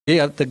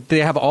Yeah, they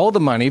have all the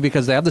money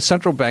because they have the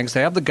central banks,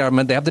 they have the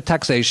government, they have the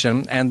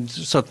taxation, and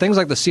so things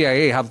like the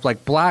CIA have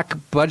like black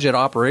budget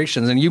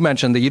operations. And you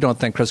mentioned that you don't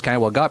think Chris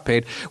Cantwell got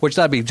paid, which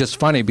that'd be just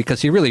funny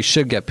because he really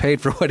should get paid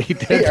for what he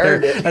did. He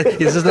earned it.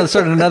 This is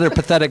sort of another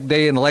pathetic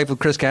day in the life of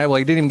Chris Cantwell.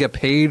 He didn't even get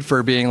paid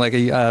for being like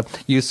a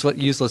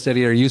useless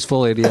idiot or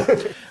useful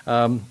idiot.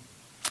 So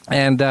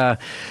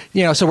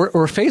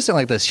we're facing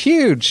like this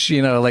huge,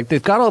 like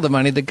they've got all the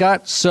money, they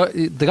got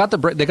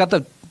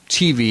the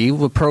TV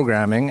with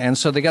programming, and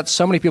so they got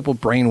so many people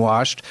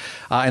brainwashed,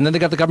 and then they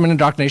got the government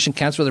indoctrination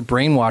camps where they're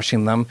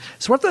brainwashing them.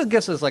 So what that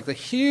gets is like the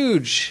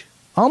huge,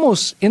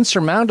 almost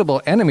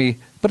insurmountable enemy,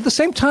 but at the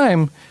same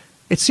time,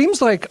 it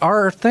seems like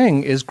our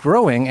thing is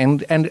growing,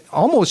 and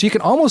almost you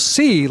can almost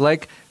see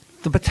like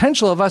the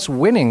potential of us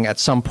winning at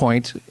some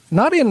point,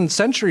 not in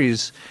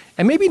centuries,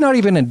 and maybe not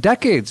even in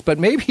decades, but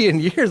maybe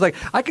in years. Like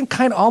I can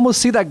kind of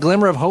almost see that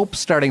glimmer of hope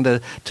starting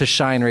to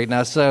shine right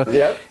now. So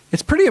yep.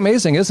 It's pretty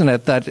amazing, isn't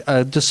it,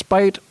 that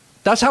despite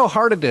that's how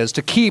hard it is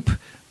to keep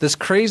this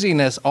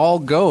craziness all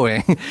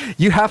going.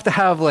 You have to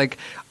have like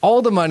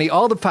all the money,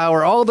 all the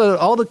power, all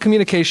the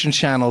communication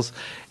channels,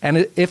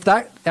 and if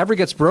that ever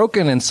gets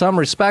broken in some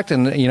respect,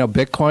 and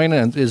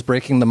Bitcoin is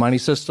breaking the money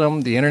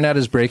system, the internet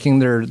is breaking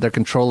their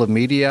control of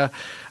media,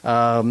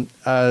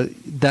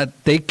 that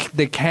they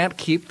can't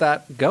keep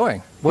that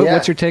going.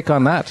 What's your take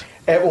on that?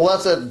 Well,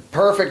 that's a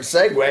perfect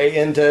segue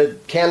into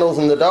Candles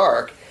in the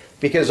Dark,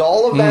 because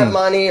all of that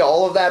money,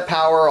 all of that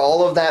power,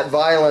 all of that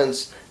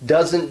violence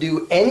doesn't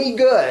do any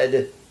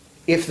good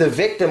if the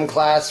victim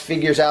class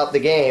figures out the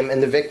game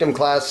and the victim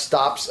class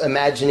stops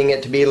imagining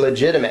it to be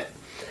legitimate.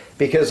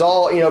 Because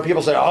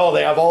people say, oh,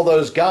 they have all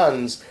those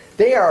guns.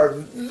 They are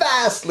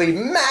vastly,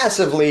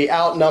 massively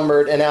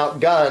outnumbered and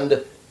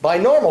outgunned by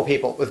normal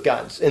people with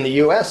guns, in the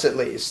U.S. at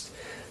least.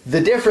 The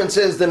difference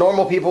is the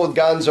normal people with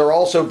guns are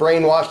also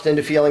brainwashed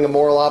into feeling a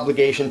moral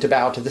obligation to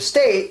bow to the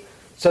state,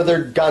 so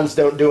their guns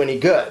don't do any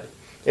good.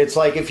 It's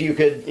like if you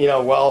could,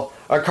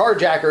 a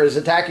carjacker is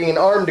attacking an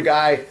armed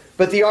guy,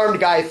 but the armed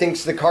guy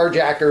thinks the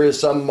carjacker is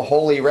some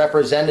holy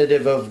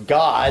representative of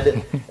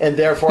God and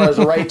therefore has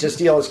a right to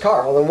steal his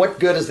car. Well, then what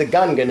good is the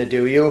gun going to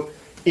do you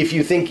if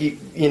you think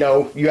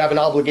you have an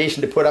obligation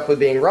to put up with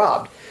being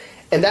robbed?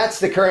 And that's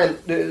the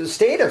current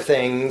state of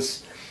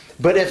things.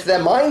 But if the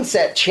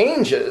mindset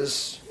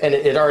changes, and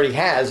it already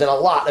has in a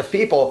lot of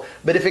people,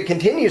 but if it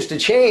continues to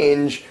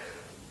change,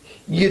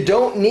 you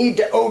don't need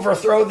to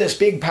overthrow this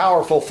big,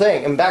 powerful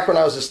thing. And back when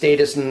I was a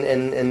statist and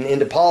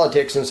into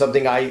politics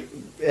and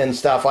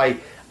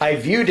I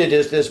viewed it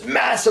as this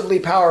massively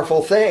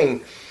powerful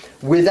thing.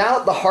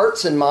 Without the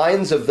hearts and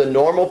minds of the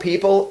normal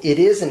people, it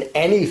isn't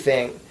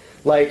anything.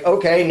 Like,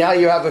 okay, now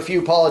you have a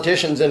few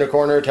politicians in a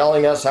corner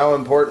telling us how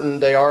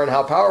important they are and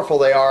how powerful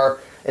they are,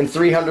 and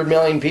 300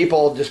 million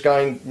people just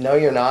going, no,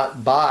 you're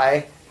not,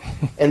 bye.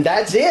 And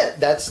that's it.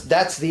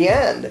 That's the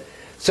end.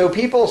 So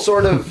people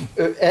sort of,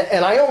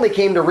 and I only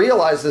came to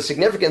realize the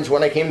significance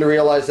when I came to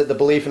realize that the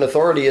belief in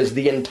authority is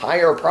the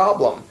entire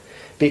problem.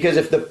 Because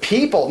if the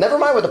people, never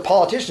mind what the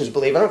politicians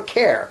believe, I don't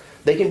care.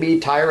 They can be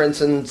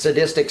tyrants and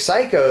sadistic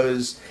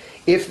psychos.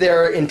 If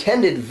their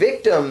intended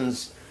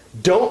victims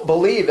don't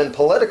believe in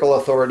political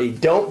authority,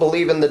 don't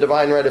believe in the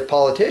divine right of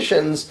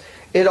politicians,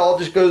 it all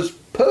just goes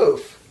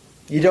poof.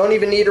 You don't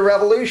even need a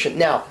revolution.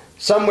 Now,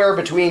 somewhere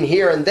between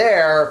here and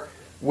there,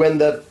 when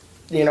the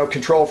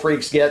control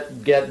freaks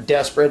get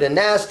desperate and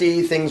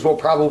nasty, things will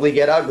probably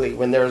get ugly.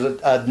 When there's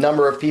a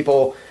number of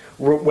people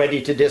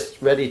ready to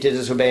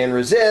disobey and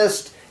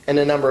resist, and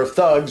a number of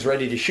thugs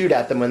ready to shoot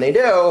at them when they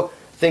do,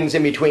 things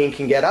in between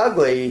can get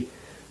ugly.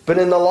 But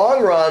in the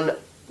long run,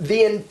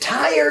 the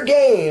entire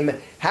game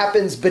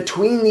happens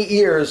between the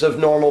ears of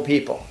normal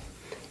people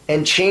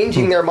and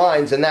changing their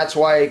minds. And that's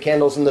why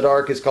Candles in the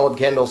Dark is called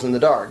Candles in the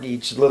Dark.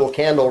 Each little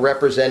candle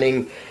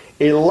representing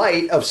a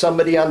light of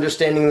somebody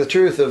understanding the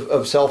truth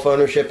of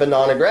self-ownership and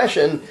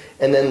non-aggression,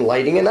 and then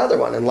lighting another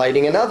one and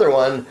lighting another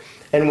one.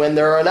 And when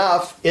there are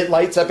enough, it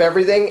lights up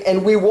everything,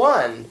 and we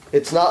won.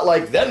 It's not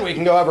like, then we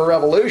can go have a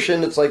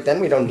revolution. It's like,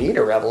 then we don't need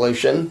a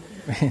revolution.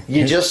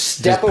 You just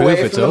step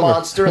away from the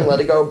monster and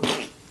let it go.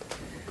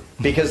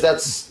 Because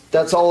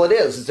that's all it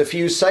is. It's a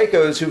few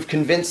psychos who've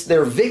convinced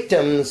their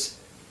victims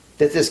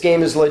that this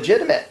game is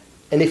legitimate.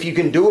 And if you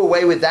can do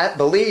away with that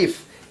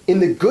belief in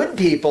the good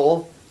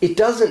people, it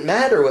doesn't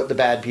matter what the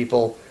bad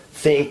people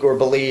think or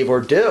believe or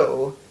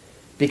do.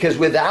 Because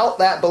without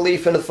that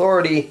belief in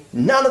authority,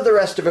 none of the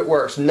rest of it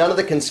works. None of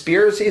the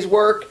conspiracies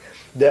work.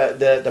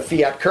 The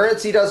fiat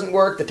currency doesn't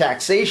work. The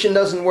taxation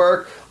doesn't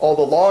work. All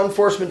the law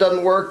enforcement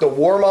doesn't work. The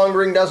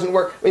warmongering doesn't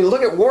work. I mean,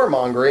 look at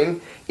warmongering.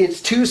 It's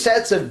two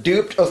sets of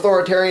duped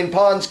authoritarian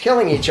pawns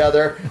killing each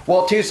other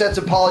while two sets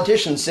of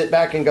politicians sit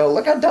back and go,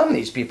 look how dumb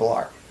these people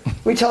are.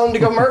 We tell them to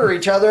go murder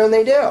each other, and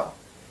they do.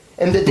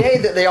 And the day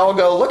that they all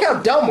go, look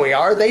how dumb we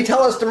are, they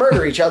tell us to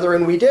murder each other,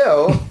 and we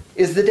do,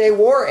 is the day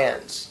war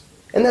ends.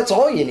 And that's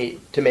all you need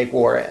to make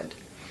war end.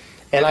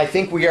 And I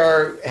think we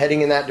are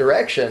heading in that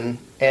direction.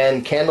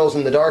 And Candles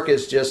in the Dark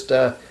is just,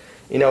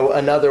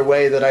 another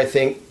way that I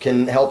think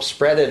can help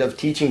spread it, of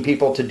teaching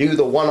people to do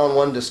the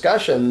one-on-one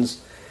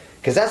discussions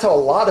Because that's how a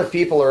lot of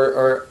people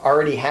are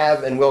already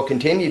have and will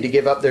continue to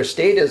give up their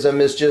statism,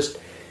 is just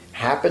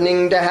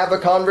happening to have a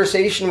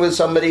conversation with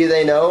somebody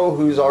they know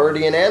who's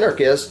already an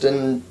anarchist,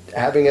 and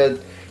having a,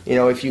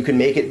 if you can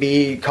make it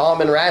be calm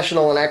and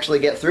rational and actually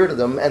get through to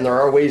them, and there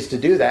are ways to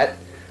do that,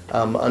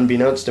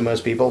 unbeknownst to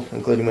most people,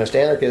 including most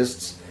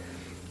anarchists.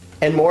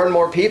 And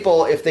more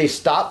people, if they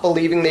stop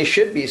believing they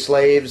should be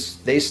slaves,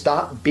 they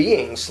stop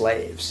being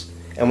slaves.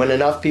 And when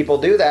enough people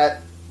do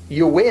that,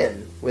 you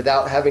win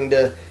without having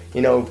to,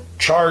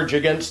 charge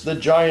against the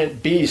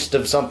giant beast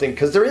of something,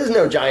 because there is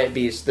no giant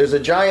beast. There's a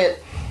giant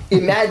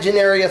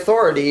imaginary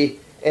authority,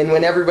 and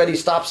when everybody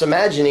stops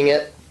imagining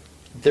it,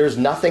 there's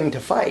nothing to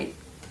fight.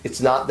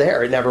 It's not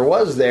there. It never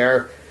was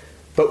there.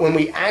 But when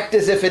we act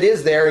as if it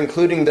is there,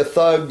 including the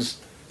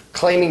thugs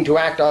claiming to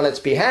act on its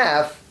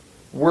behalf,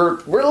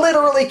 we're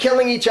literally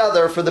killing each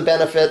other for the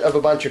benefit of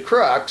a bunch of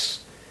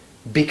crooks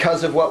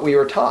because of what we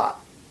were taught.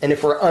 And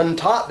if we're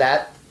untaught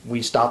that,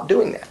 we stop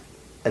doing that.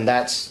 And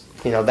that's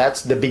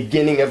the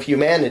beginning of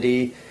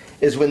humanity,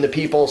 is when the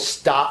people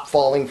stop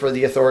falling for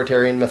the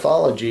authoritarian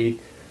mythology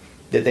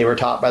that they were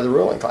taught by the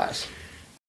ruling class.